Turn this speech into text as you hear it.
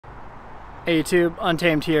Hey YouTube,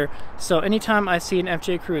 Untamed here. So anytime I see an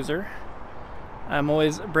FJ Cruiser, I'm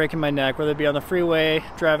always breaking my neck, whether it be on the freeway,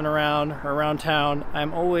 driving around, or around town.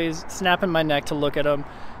 I'm always snapping my neck to look at them.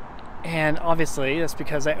 And obviously, that's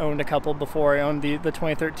because I owned a couple before. I owned the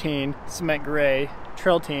 2013 Cement Gray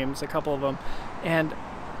Trail Teams, a couple of them. And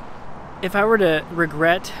if I were to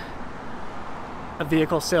regret a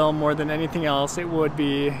vehicle sale more than anything else, it would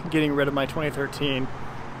be getting rid of my 2013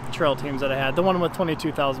 Trail Teams that I had, the one with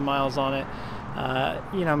 22,000 miles on it.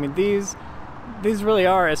 You know, I mean, these really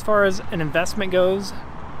are, as far as an investment goes,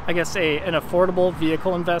 I guess an affordable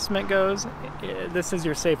vehicle investment goes, this is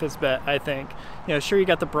your safest bet, I think. You know, sure, you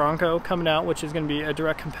got the Bronco coming out, which is going to be a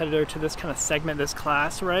direct competitor to this kind of segment, this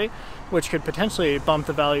class, right? Which could potentially bump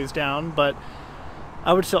the values down, but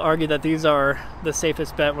I would still argue that these are the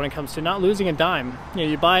safest bet when it comes to not losing a dime. You know,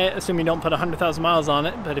 you buy it, assuming you don't put 100,000 miles on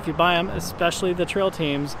it, but if you buy them, especially the Trail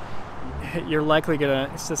Teams, you're likely going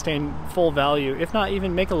to sustain full value, if not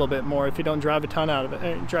even make a little bit more if you don't drive a ton out of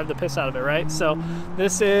it, drive the piss out of it, right? So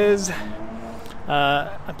this is,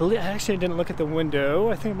 I believe, I actually didn't look at the window.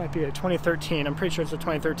 I think it might be a 2013. I'm pretty sure it's a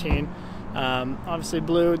 2013. Obviously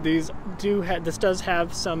blue. This does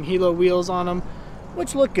have some Hilo wheels on them,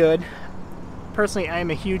 which look good. Personally, I am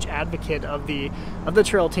a huge advocate of the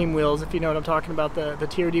Trail Team wheels, if you know what I'm talking about, the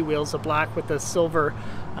TRD wheels, the black with the silver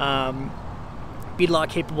beadlock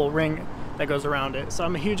capable ring that goes around it. So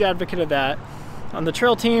I'm a huge advocate of that. On the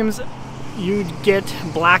Trail Teams, you get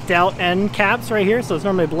blacked out end caps right here, so it's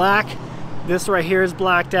normally black. This right here is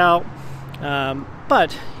blacked out.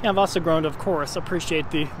 But yeah, I've also grown to, of course, appreciate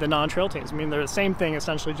the non-Trail Teams. I mean, they're the same thing,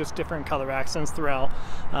 essentially, just different color accents throughout.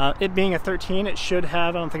 It being a 13, it should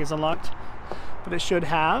have, I don't think it's unlocked, but it should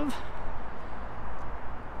have,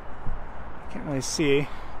 can't really see.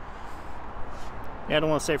 Yeah, I don't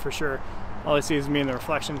want to say for sure. All I see is me in the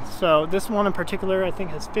reflection. So this one in particular, I think,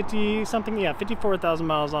 has 54,000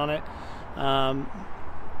 miles on it. I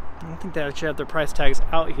don't think they actually have their price tags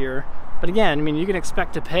out here. But again, I mean, you can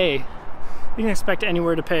expect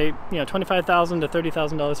anywhere to pay, you know, $25,000 to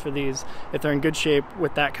 $30,000 for these if they're in good shape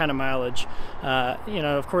with that kind of mileage. You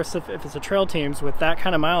know, of course, if it's a Trail Teams with that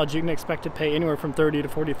kind of mileage, you can expect to pay anywhere from $30,000 to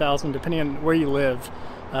 $40,000 depending on where you live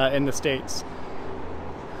in the States.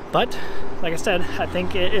 But like I said, I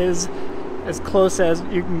think it is as close as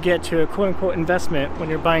you can get to a quote-unquote investment when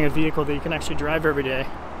you're buying a vehicle that you can actually drive every day.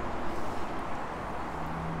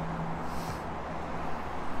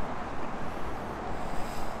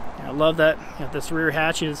 I love that, you know, this rear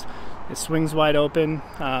hatch it swings wide open.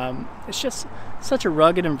 It's just such a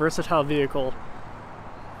rugged and versatile vehicle.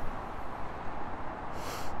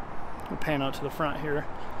 We'll pan out to the front here.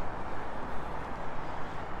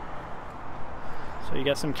 So you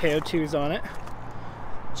got some KO2s on it.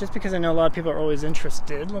 Just because I know a lot of people are always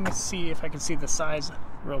interested, let me see if I can see the size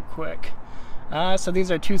real quick. So these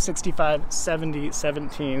are 265/70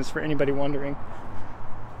 17s for anybody wondering.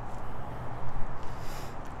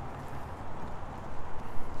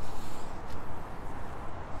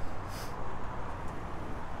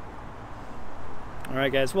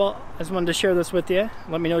 Alright guys, well, I just wanted to share this with you.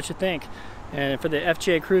 Let me know what you think. And for the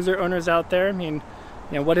FJ Cruiser owners out there, I mean,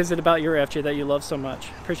 you know, what is it about your FJ that you love so much?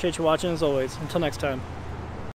 Appreciate you watching as always. Until next time.